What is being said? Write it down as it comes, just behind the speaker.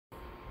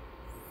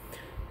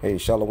Hey,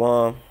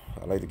 Shalom.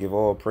 I'd like to give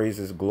all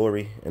praises,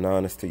 glory, and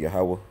honors to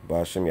Yahawah,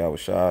 BaHaSham,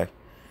 Yahawashi,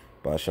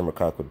 BaHaSham,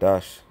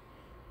 Qadash.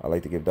 I'd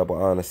like to give double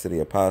honors to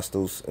the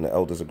apostles and the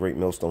elders of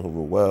GreatMillStone who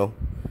rule well.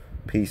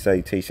 Peace,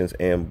 salutations,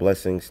 and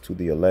blessings to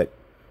the elect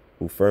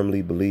who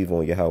firmly believe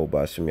on Yahawah,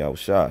 BaHaSham,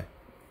 Yahawashi.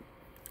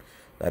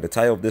 Now, the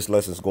title of this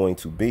lesson is going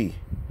to be,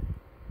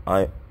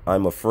 I'm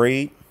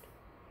afraid,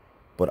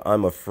 but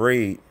I'm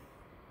afraid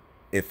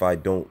if I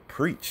don't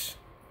preach.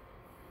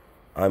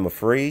 I'm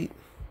afraid,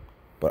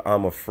 but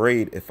I'm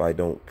afraid if I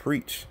don't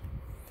preach.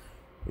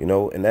 You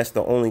know, and that's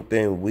the only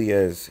thing we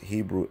as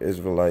Hebrew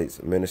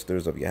Israelites,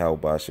 ministers of Yahawah,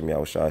 BaHaSham,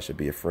 Yahawashi should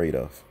be afraid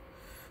of.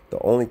 The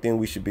only thing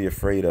we should be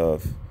afraid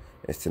of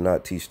is to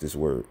not teach this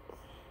word.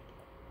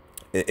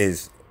 It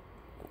is,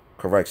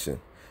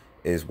 correction,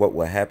 is what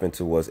will happen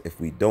to us if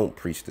we don't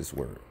preach this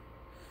word.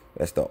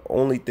 That's the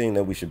only thing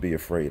that we should be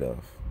afraid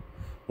of.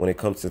 When it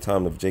comes to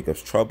time of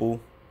Jacob's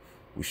trouble,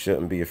 we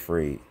shouldn't be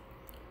afraid.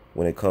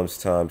 When it comes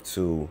time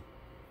to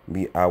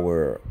meet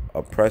our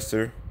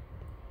oppressor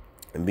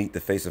and meet the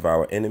face of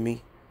our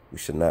enemy, we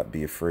should not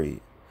be afraid.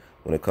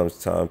 When it comes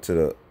time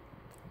to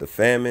the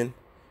famine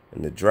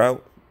and the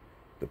drought,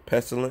 the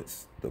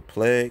pestilence, the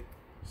plague,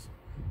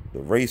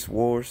 the race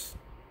wars,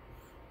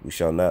 we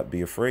shall not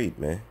be afraid,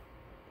 man.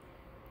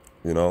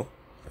 You know?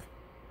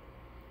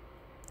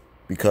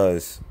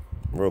 Because,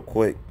 real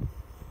quick,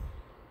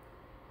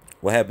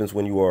 what happens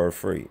when you are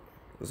afraid?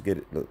 Let's get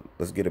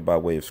it by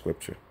way of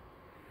scripture.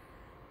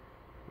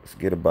 Let's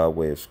get it by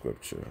way of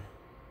scripture.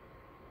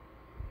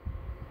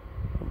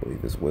 I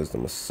believe it's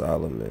Wisdom of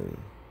Solomon.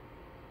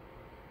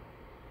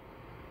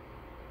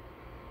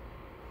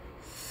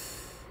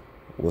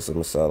 Wisdom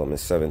of Solomon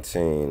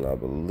 17, I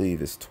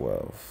believe it's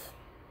 12.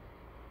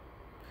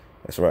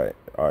 That's right.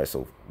 All right,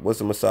 so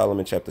Wisdom of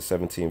Solomon chapter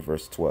 17,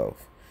 verse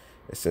 12.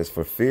 It says,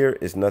 "For fear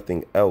is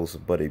nothing else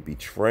but a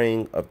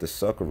betraying of the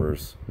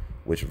succorers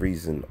which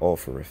reason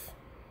offereth."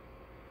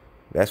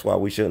 That's why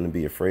we shouldn't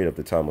be afraid of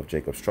the time of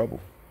Jacob's trouble.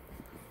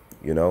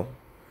 You know,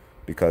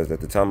 because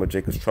at the time of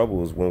Jacob's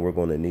trouble is when we're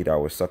going to need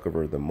our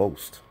succorer the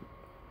most.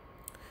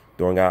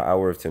 During our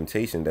hour of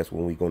temptation, that's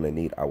when we're going to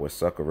need our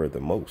succorer the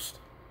most.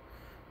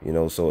 You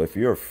know, so if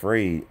you're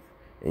afraid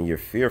and you're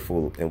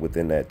fearful, and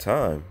within that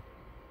time,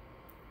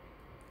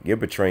 you're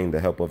betraying the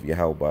help of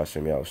Yahawah,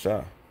 BaHaSham,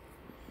 Yahawashi.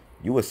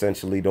 You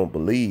essentially don't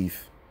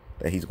believe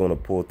that he's going to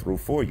pull through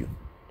for you.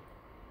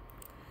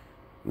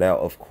 Now,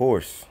 of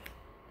course,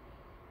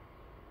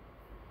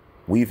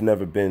 we've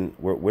never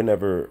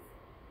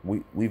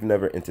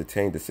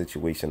entertained the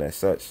situation as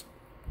such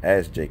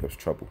as Jacob's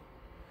trouble.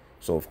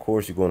 So, of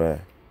course, you're going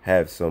to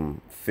have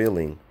some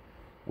feeling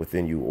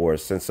within you, or a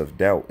sense of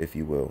doubt, if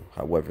you will.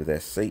 However,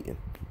 that's Satan.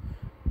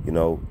 You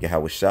know,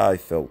 Yahawashi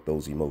felt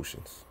those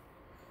emotions.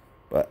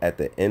 But at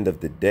the end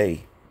of the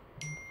day,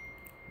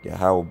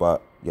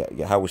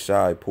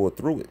 Yahawashi pulled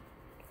through it.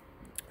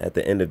 At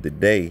the end of the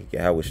day,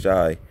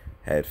 Yahawashi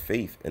had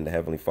faith in the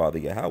Heavenly Father,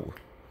 Yahawah.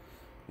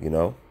 You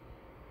know,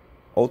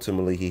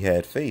 ultimately, he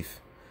had faith.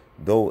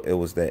 Though it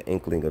was that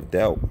inkling of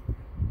doubt,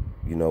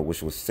 you know,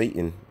 which was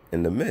Satan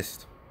in the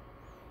midst.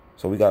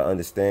 So we got to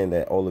understand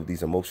that all of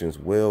these emotions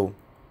will,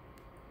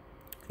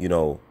 you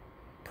know,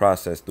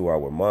 process through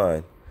our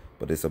mind.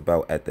 But it's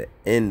about at the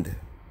end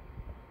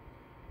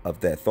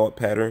of that thought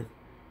pattern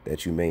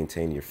that you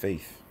maintain your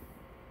faith.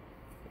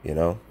 You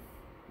know,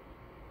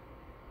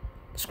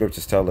 the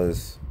scriptures tell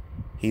us,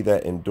 "He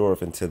that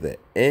endureth unto the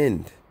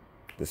end,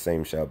 the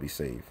same shall be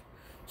saved."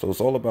 So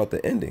it's all about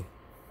the ending.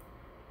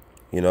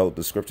 You know,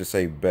 the scriptures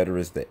say better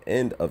is the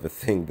end of a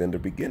thing than the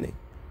beginning.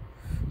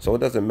 So it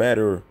doesn't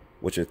matter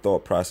what your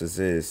thought process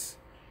is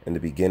in the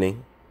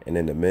beginning and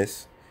in the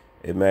midst.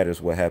 It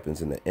matters what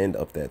happens in the end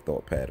of that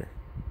thought pattern,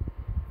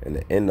 in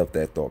the end of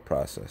that thought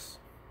process.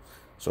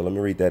 So let me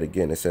read that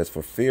again. It says,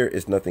 "For fear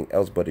is nothing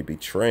else but a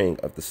betraying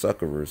of the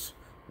succorers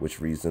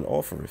which reason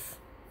offereth."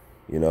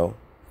 You know,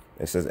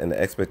 it says, "And the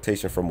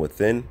expectation from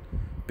within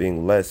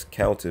being less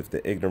counteth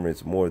the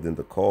ignorance more than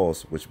the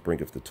cause which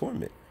bringeth the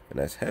torment." And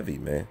that's heavy,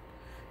 man.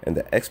 And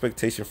the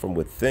expectation from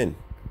within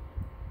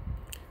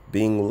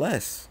being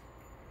less.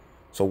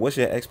 So what's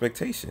your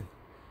expectation?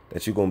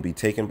 That you're going to be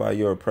taken by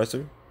your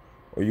oppressor?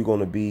 Or you're going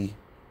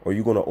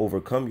to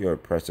overcome your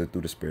oppressor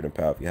through the spirit and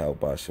power of Yahawah,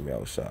 BaHaSham,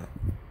 Yahawashi?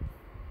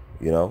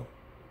 You know?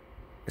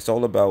 It's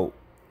all about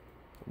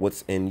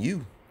what's in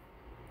you.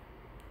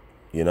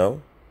 You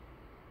know?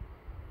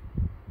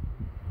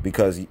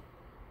 Because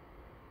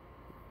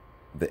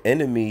the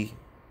enemy,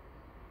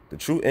 the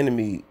true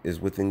enemy, is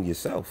within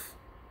yourself.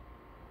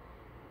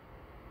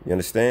 You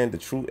understand? The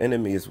true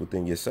enemy is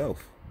within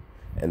yourself.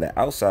 And the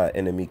outside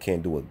enemy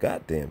can't do a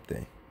goddamn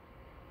thing.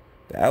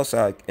 The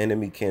outside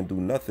enemy can't do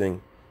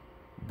nothing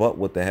but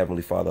what the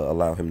Heavenly Father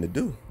allow him to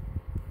do.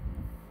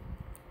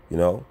 You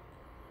know?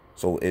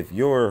 So if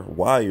you're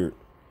wired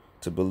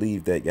to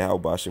believe that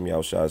Yahawah, BaHaSham,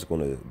 Yahawashi is going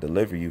to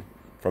deliver you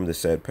from the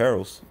said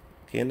perils,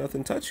 can't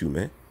nothing touch you,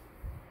 man.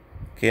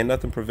 Can't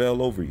nothing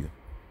prevail over you.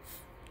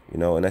 You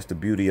know, and that's the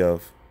beauty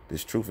of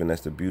this truth, and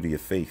that's the beauty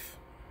of faith.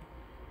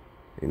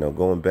 You know,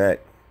 going back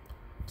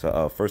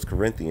to 1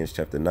 Corinthians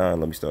chapter 9.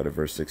 Let me start at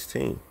verse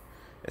 16.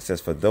 It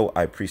says, for though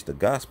I preach the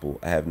gospel,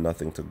 I have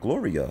nothing to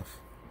glory of.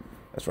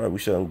 That's right. We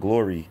shouldn't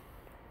glory,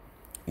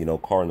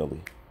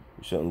 carnally.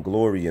 We shouldn't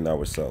glory in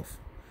ourselves.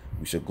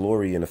 We should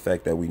glory in the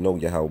fact that we know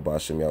Yahawah,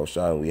 BaHaSham,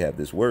 Yahawashi, and we have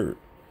this word.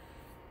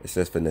 It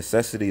says, for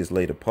necessity is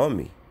laid upon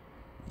me.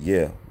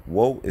 Yeah,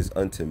 woe is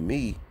unto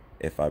me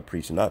if I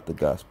preach not the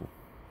gospel.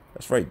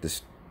 That's right.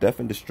 This death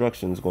and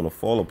destruction is going to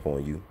fall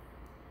upon you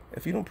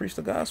if you don't preach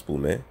the gospel,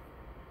 man.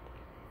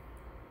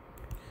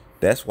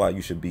 That's why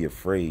you should be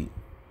afraid.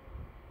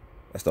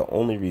 That's the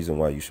only reason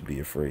why you should be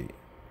afraid,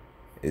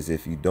 is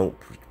if you don't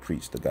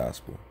preach the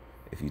gospel,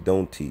 if you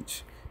don't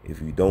teach,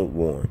 if you don't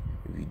warn,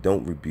 if you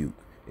don't rebuke,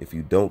 if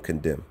you don't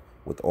condemn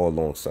with all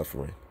long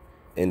suffering,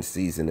 in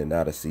season and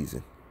out of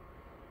season.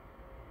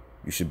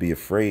 You should be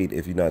afraid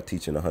if you're not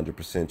teaching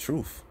 100%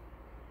 truth.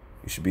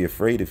 You should be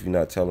afraid if you're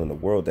not telling the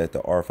world that the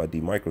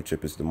RFID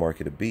microchip is the mark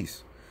of the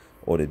beast,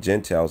 or the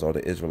Gentiles or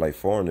the Israelite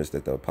foreigners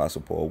that the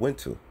Apostle Paul went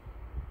to.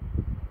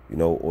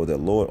 Or the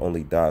Lord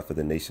only died for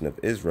the nation of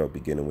Israel,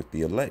 beginning with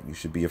the elect. You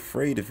should be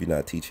afraid if you're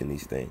not teaching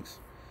these things.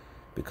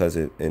 Because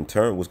in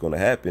turn, what's going to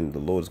happen, the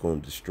Lord is going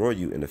to destroy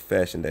you in the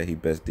fashion that he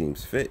best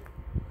deems fit.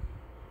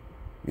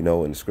 And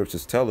the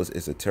scriptures tell us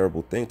it's a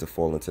terrible thing to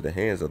fall into the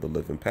hands of the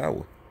living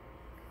power.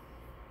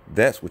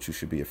 That's what you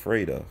should be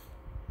afraid of.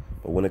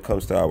 But when it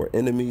comes to our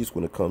enemies,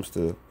 when it comes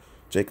to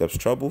Jacob's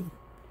trouble,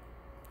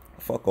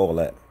 fuck all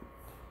that.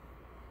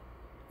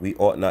 We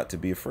ought not to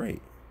be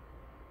afraid.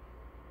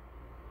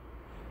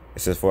 It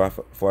says,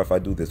 for if I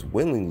do this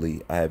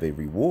willingly, I have a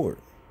reward.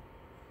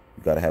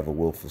 You got to have a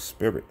willful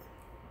spirit.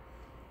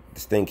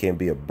 This thing can't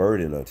be a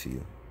burden unto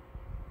you.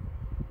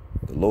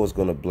 The Lord's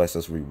going to bless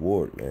us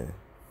reward, man.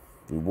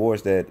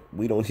 Rewards that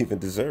we don't even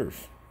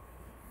deserve.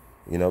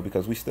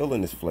 Because we still in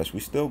this flesh.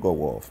 We still go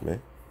off,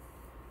 man.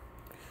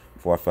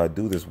 For if I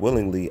do this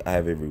willingly, I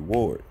have a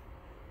reward.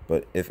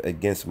 But if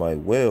against my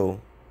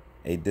will,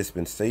 a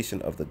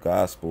dispensation of the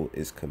gospel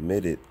is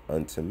committed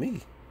unto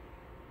me.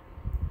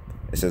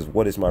 It says,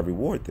 what is my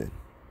reward then?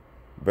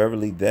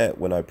 Verily that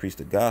when I preach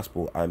the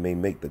gospel, I may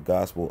make the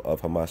gospel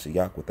of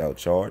Hamashiach without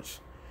charge,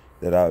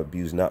 that I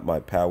abuse not my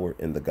power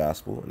in the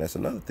gospel. And that's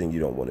another thing you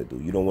don't want to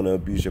do. You don't want to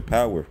abuse your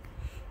power,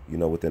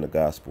 within the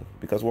gospel,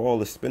 because we're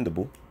all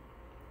expendable.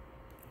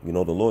 The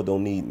Lord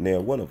don't need near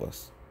one of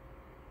us.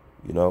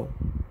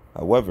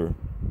 However,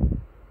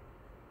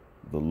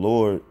 the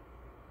Lord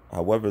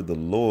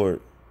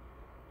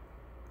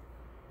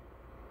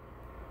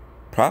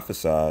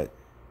prophesied,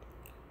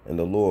 and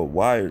the Lord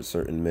wired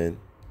certain men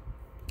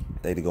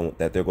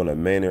that they're going to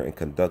manner and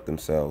conduct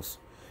themselves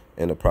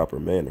in a proper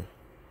manner.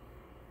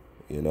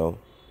 In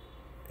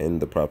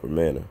the proper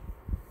manner.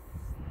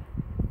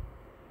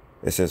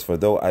 It says, for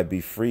though I be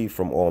free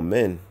from all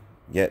men,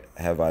 yet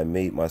have I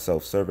made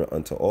myself servant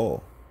unto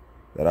all,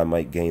 that I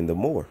might gain the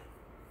more.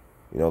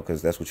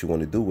 Because that's what you want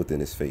to do within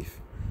this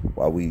faith.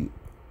 While we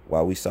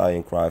sigh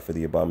and cry for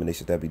the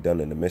abominations that be done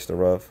in the midst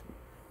thereof,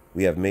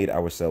 we have made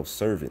ourselves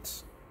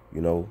servants,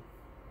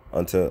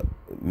 unto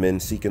men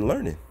seeking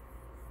learning.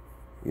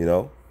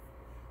 The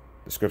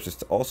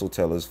scriptures also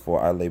tell us,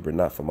 for I labor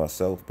not for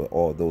myself, but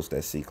all those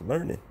that seek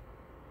learning.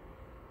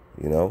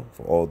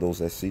 For all those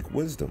that seek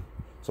wisdom.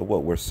 So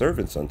what? We're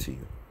servants unto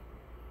you.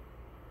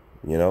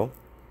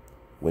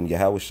 When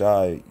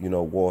Yahawashi,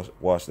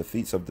 washed the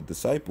feet of the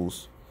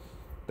disciples,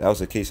 that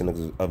was a case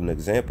of an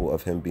example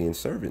of him being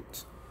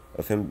servants,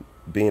 of him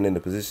being in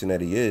the position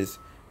that he is,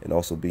 and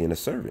also being a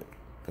servant,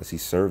 because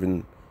he's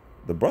serving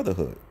the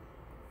brotherhood.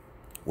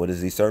 What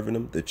is he serving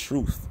them? The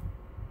truth.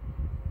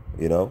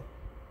 And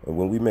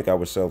when we make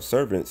ourselves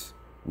servants,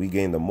 we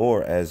gain the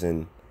more, as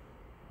in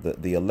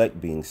the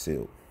elect being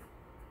sealed.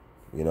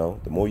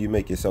 The more you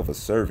make yourself a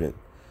servant,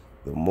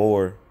 the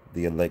more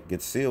the elect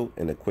gets sealed,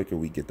 and the quicker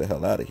we get the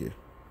hell out of here.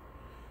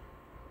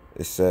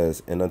 It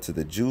says, and unto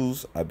the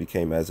Jews I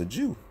became as a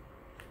Jew,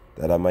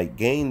 that I might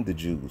gain the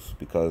Jews,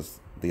 because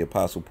the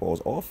Apostle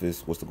Paul's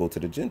office was to go to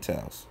the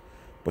Gentiles.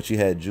 But you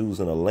had Jews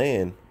in a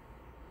land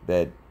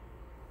that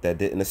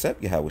didn't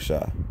accept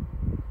Yahawashi.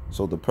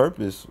 So the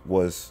purpose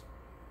was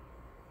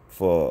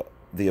for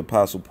the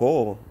Apostle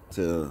Paul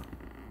to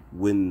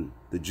win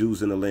the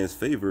Jews in the land's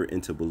favor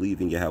into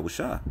believing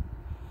Yahawashi.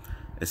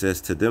 It says,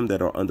 to them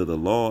that are under the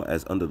law,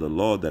 as under the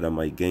law, that I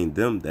might gain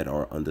them that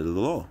are under the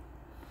law.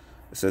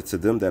 It says, to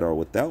them that are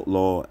without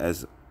law,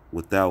 as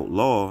without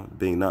law,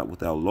 being not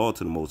without law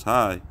to the Most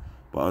High,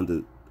 but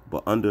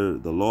under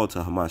the law to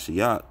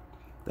Hamashiach,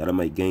 that I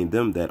might gain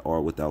them that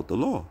are without the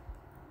law.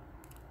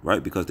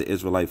 Right? Because the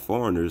Israelite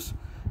foreigners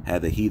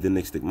had the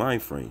heathenistic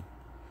mind frame.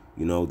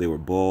 They were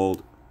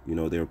bald.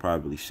 They were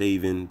probably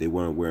shaven. They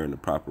weren't wearing the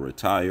proper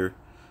attire.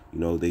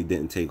 They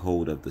didn't take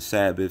hold of the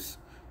Sabbaths.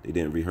 They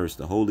didn't rehearse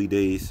the holy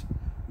days.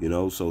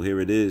 So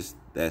here it is.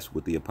 That's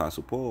what the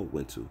Apostle Paul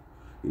went to.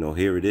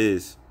 Here it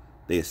is.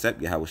 They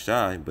accept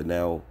Yahawashi, but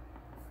now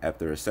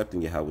after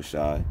accepting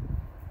Yahawashi,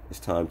 it's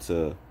time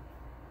to,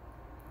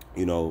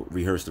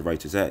 rehearse the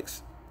righteous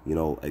acts.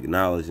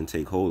 Acknowledge and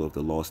take hold of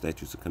the law,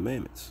 statutes, and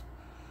commandments.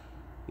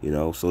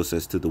 So it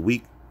says, to the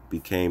weak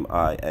became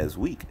I as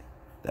weak.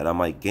 that I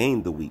might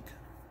gain the weak.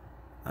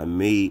 I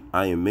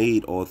am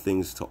made all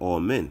things to all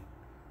men,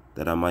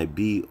 that I might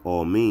be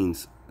all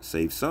means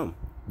save some.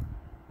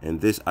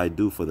 And this I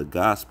do for the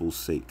gospel's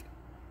sake,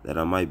 that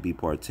I might be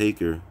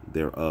partaker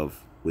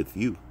thereof with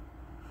you.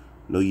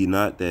 Know ye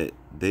not that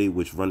they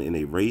which run in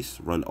a race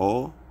run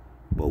all,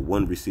 but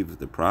one receiveth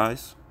the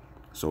prize?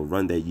 So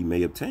run that ye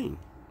may obtain.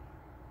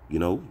 You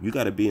know, you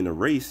got to be in a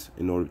race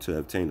in order to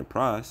obtain the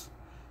prize.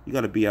 You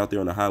got to be out there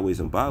on the highways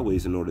and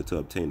byways in order to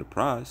obtain the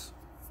prize.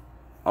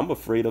 I'm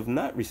afraid of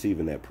not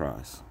receiving that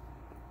prize.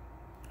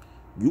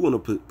 You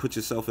want to put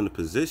yourself in a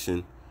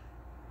position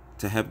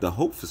to have the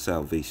hope for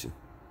salvation.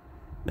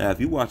 Now, if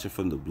you're watching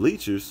from the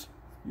bleachers,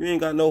 you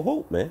ain't got no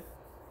hope, man.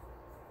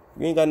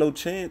 You ain't got no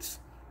chance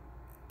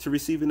to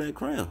receiving that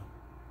crown.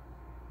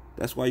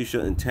 That's why you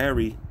shouldn't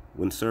tarry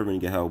when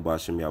serving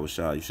BaHaSham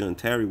Yahawashi. You shouldn't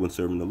tarry when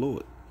serving the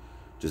Lord.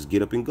 Just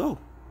get up and go.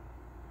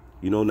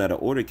 You know, now the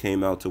order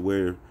came out to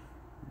where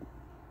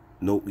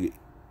no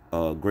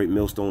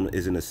GreatMillStone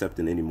isn't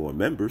accepting any more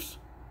members.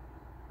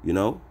 You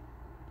know.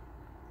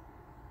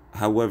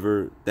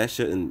 However, that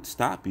shouldn't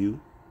stop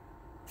you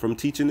from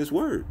teaching this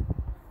word.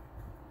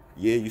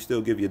 Yeah, you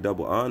still give your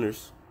double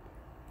honors.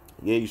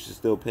 Yeah, you should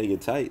still pay your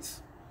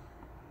tithes.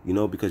 You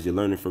know, because you're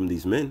learning from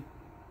these men.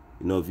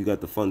 You know, if you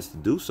got the funds to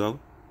do so.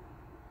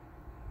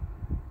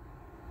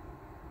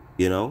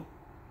 You know.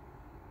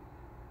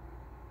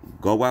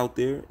 Go out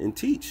there and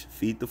teach.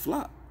 Feed the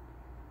flock.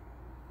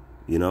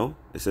 You know.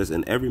 It says,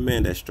 and every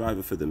man that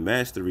striveth for the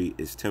mastery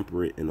is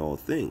temperate in all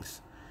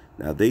things.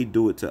 Now they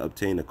do it to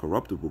obtain a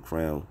corruptible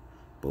crown,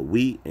 but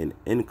we an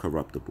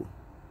incorruptible.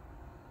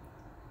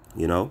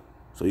 You know.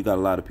 So you got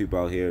a lot of people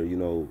out here, you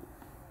know,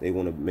 they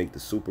want to make the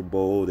Super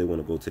Bowl. They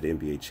want to go to the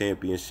NBA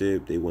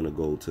championship. They want to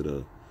go to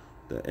the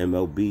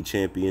MLB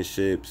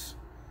championships.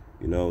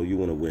 You know, you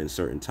want to win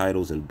certain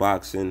titles in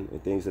boxing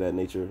and things of that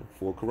nature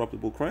for a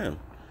corruptible crown.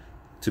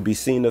 To be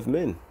seen of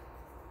men.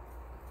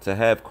 To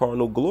have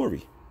carnal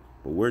glory.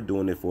 But we're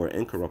doing it for an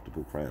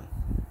incorruptible crown.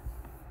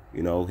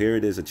 You know, here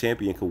it is. A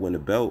champion could win a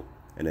belt.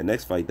 And the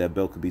next fight, that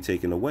belt could be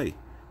taken away.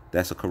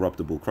 That's a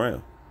corruptible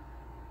crown.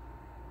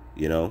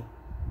 You know.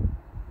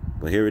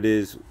 But here it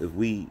is, if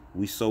we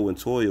sow and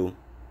toil,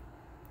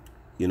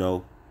 you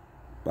know,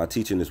 by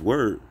teaching this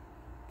word,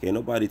 can't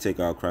nobody take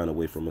our crown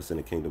away from us in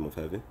the kingdom of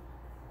heaven.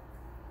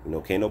 You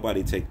know, can't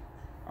nobody take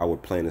our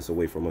planets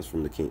away from us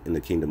from in the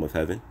kingdom of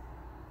heaven.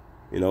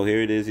 You know,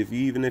 here it is,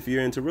 even if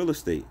you're into real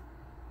estate,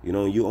 you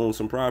know, and you own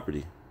some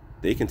property,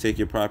 they can take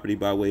your property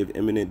by way of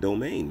eminent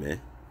domain,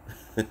 man.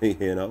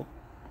 You know,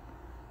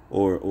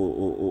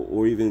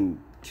 or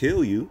even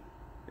kill you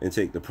and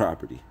take the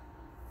property,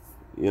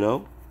 you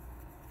know.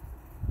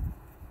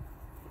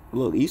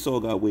 Look, Esau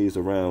got ways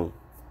around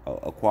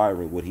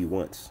acquiring what he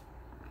wants,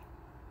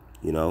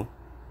 you know.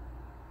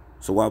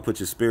 So why put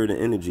your spirit and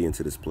energy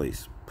into this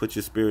place? Put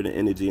your spirit and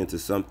energy into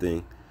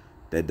something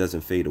that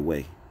doesn't fade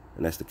away,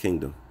 and that's the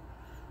kingdom.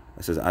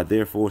 It says, I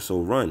therefore so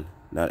run,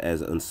 not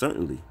as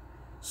uncertainly,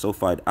 so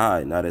fight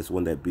I, not as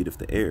one that beateth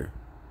the air.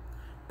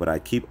 But I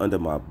keep under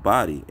my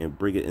body and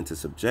bring it into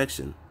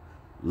subjection,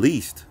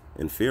 least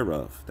in fear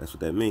of. That's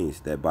what that means.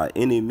 That by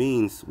any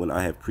means, when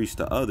I have preached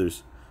to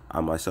others, I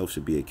myself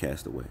should be a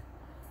castaway.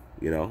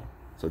 You know?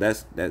 So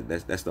that's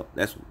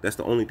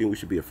the only thing we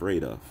should be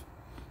afraid of.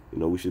 You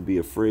know, we should be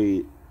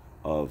afraid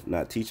of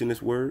not teaching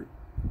this word,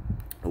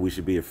 and we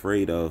should be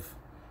afraid of,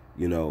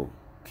 you know,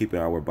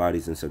 keeping our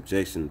bodies in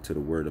subjection to the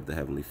word of the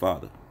Heavenly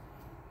Father.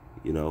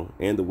 You know,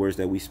 and the words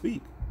that we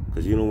speak,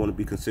 because you don't want to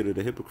be considered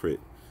a hypocrite,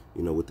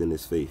 you know, within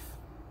this faith.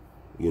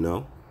 You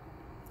know,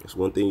 that's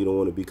one thing you don't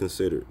want to be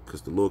considered,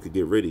 because the Lord could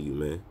get rid of you,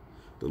 man.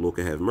 The Lord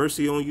could have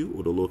mercy on you,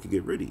 or the Lord could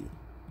get rid of you.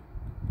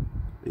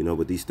 You know,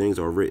 but these things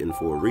are written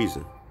for a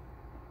reason.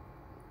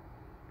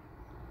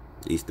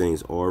 These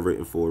things are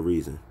written for a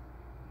reason.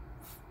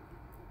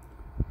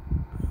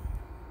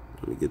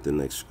 Let me get the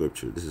next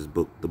scripture. This is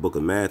the book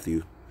of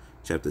Matthew,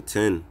 chapter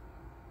 10,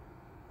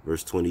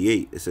 verse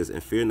 28. It says,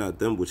 and fear not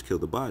them which kill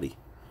the body,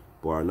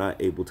 but are not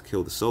able to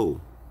kill the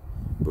soul,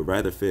 but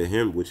rather fear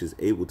him which is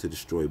able to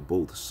destroy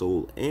both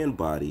soul and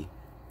body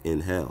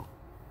in hell.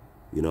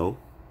 You know?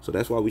 So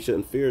that's why we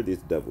shouldn't fear this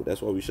devil.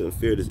 That's why we shouldn't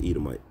fear this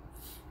Edomite.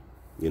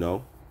 You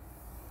know,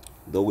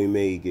 though we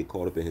may get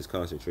caught up in his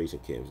concentration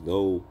camps,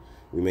 though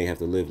we may have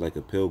to live like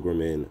a pilgrim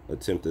and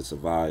attempt to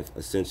survive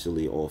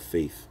essentially off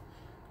faith,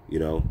 you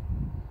know,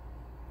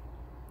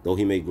 though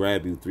he may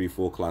grab you 3,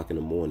 4 o'clock in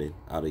the morning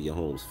out of your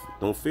homes,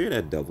 don't fear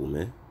that devil,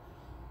 man,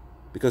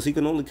 because he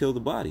can only kill the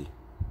body.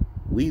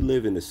 We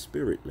live in the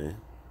spirit, man.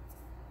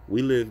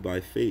 We live by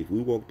faith.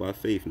 We walk by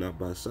faith, not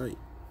by sight,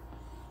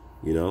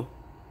 you know,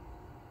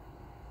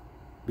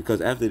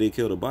 because after they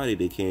kill the body,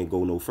 they can't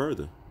go no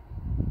further.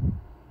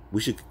 We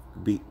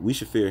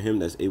should fear him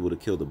that's able to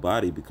kill the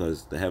body,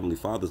 because the Heavenly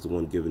Father is the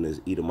one giving this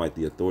Edomite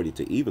the authority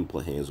to even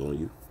put hands on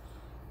you.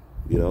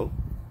 You know,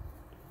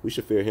 we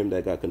should fear him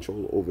that got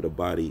control over the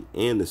body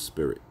and the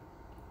spirit.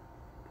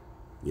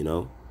 You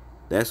know,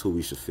 that's who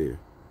we should fear.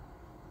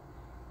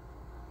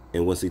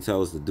 And once he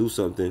tells us to do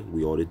something,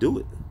 we ought to do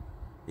it.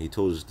 And he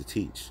told us to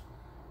teach.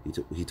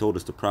 He told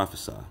us to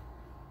prophesy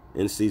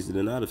in season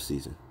and out of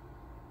season.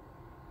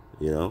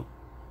 You know,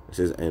 it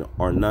says, and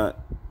are not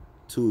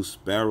 2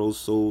 sparrows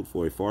sold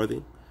for a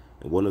farthing,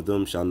 and one of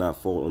them shall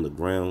not fall on the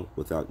ground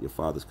without your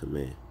Father's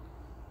command.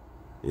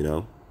 You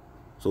know,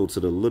 so to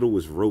the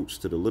littlest roach,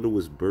 to the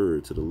littlest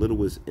bird, to the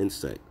littlest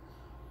insect,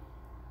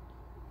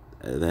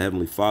 the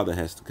Heavenly Father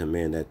has to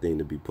command that thing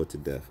to be put to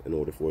death in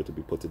order for it to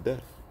be put to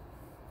death.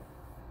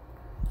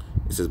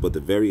 It says, but the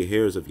very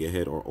hairs of your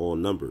head are all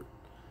numbered.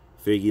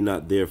 Fear ye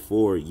not,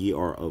 therefore, ye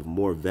are of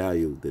more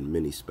value than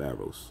many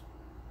sparrows.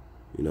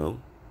 You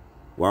know,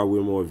 why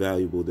we're more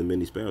valuable than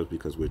many sparrows?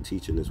 Because we're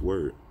teaching this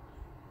word.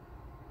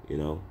 You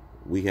know,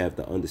 we have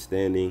the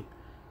understanding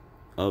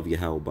of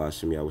Yahawah,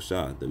 BaHaSham,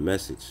 Yahawashi, the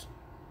message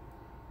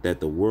that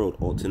the world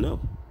ought to know.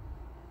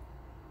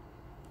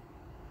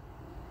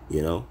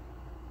 You know,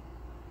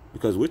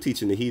 because we're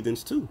teaching the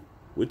heathens too.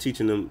 We're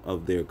teaching them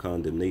of their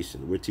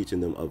condemnation. We're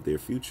teaching them of their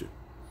future.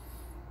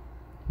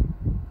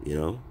 You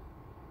know,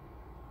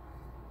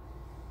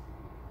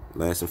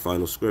 last and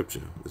final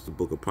scripture is the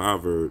book of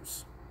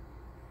Proverbs,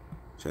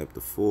 chapter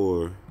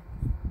 4,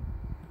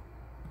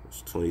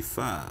 verse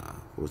 25.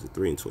 Or was it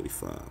 3 and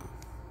 25?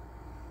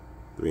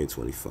 3 and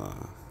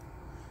 25.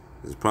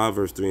 This is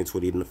Proverbs 3 and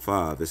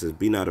 25. It says,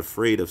 be not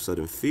afraid of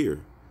sudden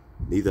fear,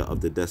 neither of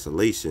the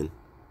desolation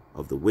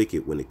of the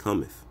wicked when it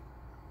cometh.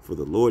 For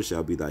the Lord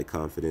shall be thy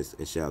confidence,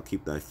 and shall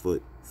keep thy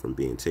foot from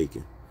being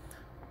taken.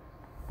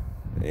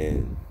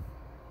 And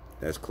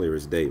that's clear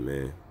as day,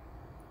 man.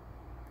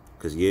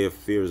 Because, yeah,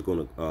 fear is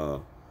going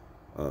to,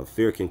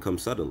 fear can come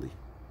suddenly.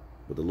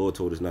 But the Lord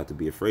told us not to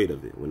be afraid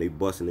of it. When they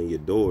busting in your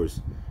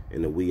doors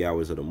in the wee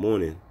hours of the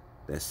morning,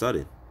 that's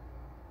sudden.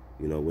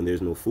 You know, when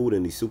there's no food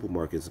in these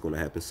supermarkets, it's going to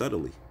happen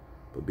suddenly.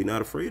 But be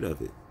not afraid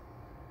of it.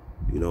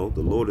 You know,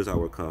 the Lord is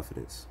our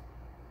confidence.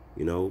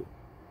 You know,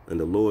 and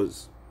the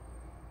Lord's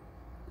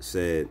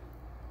said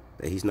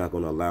that he's not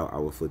going to allow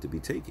our foot to be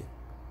taken.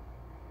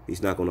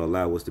 He's not going to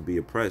allow us to be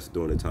oppressed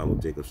during the time of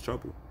Jacob's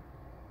trouble.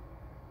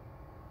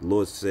 The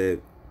Lord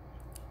said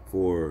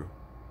matter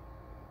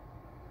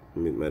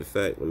of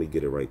fact, let me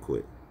get it right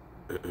quick.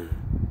 So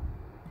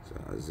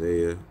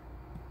Isaiah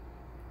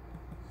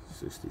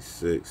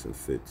 66 and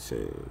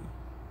 15.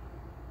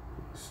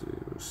 Let's see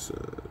what it says.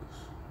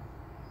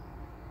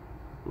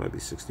 Might be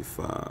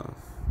 65.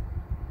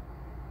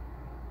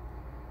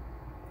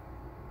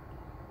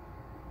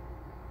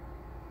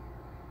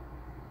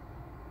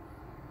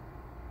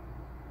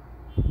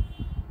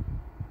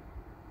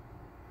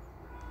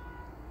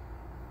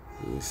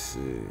 Let's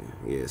see.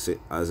 Yeah,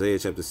 Isaiah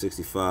chapter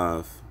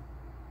 65.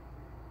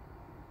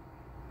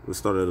 We'll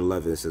start at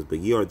 11. It says, but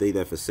ye are they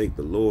that forsake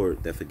the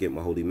Lord, that forget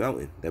my holy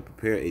mountain, that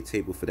prepare a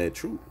table for that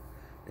troop,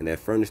 and that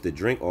furnish the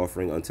drink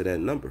offering unto that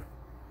number.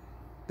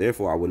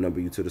 Therefore I will number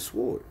you to the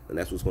sword. And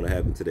that's what's going to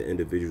happen to the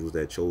individuals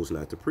that chose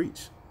not to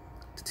preach,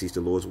 to teach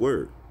the Lord's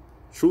word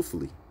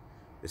truthfully.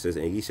 It says,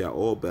 and ye shall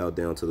all bow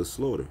down to the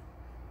slaughter,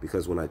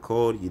 because when I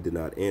called, ye did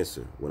not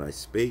answer. When I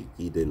spake,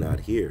 ye did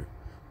not hear,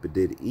 but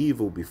did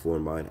evil before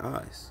mine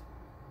eyes,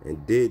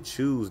 and did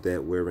choose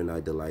that wherein I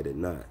delighted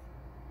not.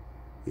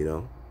 You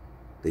know,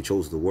 they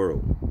chose the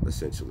world,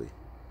 essentially.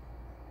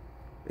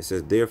 It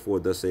says,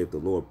 therefore thus saith the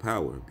Lord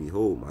power,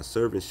 behold, my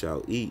servants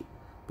shall eat,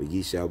 but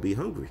ye shall be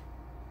hungry.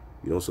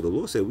 You know, so the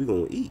Lord said we're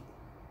going to eat,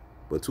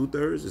 but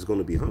 2/3 is going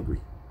to be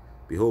hungry.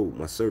 Behold,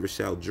 my servants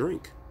shall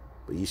drink,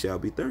 but ye shall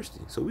be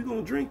thirsty. So we're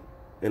going to drink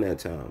in that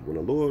time. When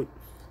the Lord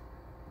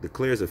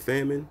declares a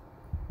famine,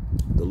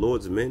 the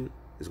Lord's men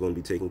is going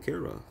to be taken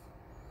care of.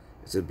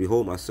 It says,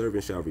 behold, my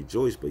servants shall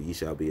rejoice, but ye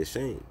shall be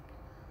ashamed.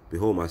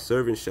 Behold, my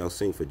servants shall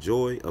sing for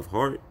joy of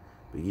heart,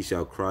 but ye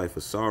shall cry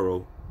for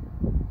sorrow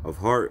of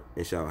heart,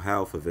 and shall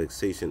howl for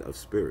vexation of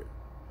spirit.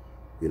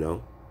 You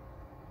know?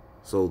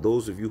 So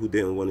those of you who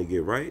didn't want to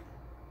get right,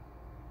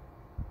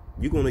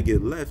 you're going to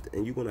get left,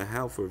 and you're going to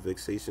howl for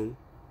vexation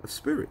of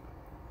spirit.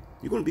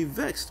 You're going to be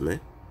vexed, man,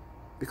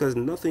 because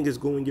nothing is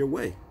going your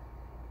way.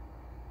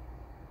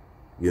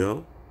 You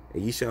know?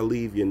 And ye shall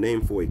leave your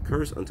name for a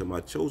curse unto my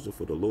chosen,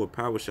 for the Lord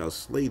power shall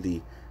slay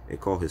thee, and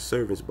call his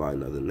servants by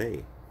another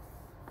name.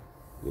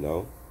 You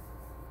know?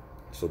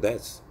 So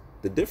that's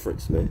the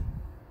difference, man.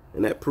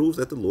 And that proves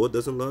that the Lord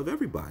doesn't love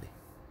everybody.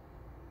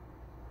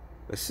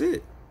 That's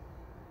it.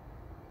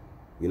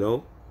 You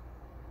know?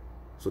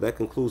 So that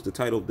concludes the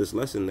title of this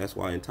lesson. That's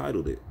why I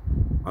entitled it,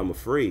 I'm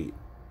afraid.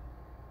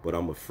 But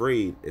I'm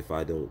afraid if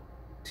I don't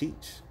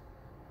teach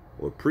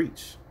or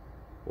preach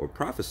or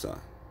prophesy.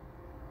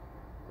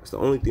 That's the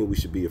only thing we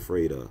should be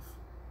afraid of.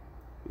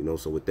 You know,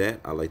 so with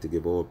that, I'd like to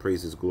give all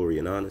praises, glory,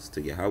 and honors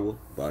to Yahawah,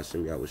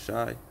 BaHaSham,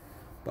 Yahawashi,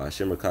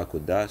 BaHaSham,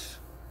 Qadash.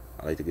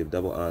 I'd like to give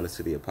double honors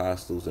to the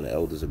apostles and the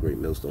elders of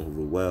GreatMillStone who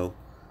rule well.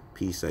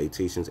 Peace,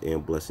 salutations,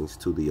 and blessings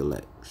to the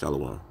elect.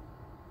 Shalom.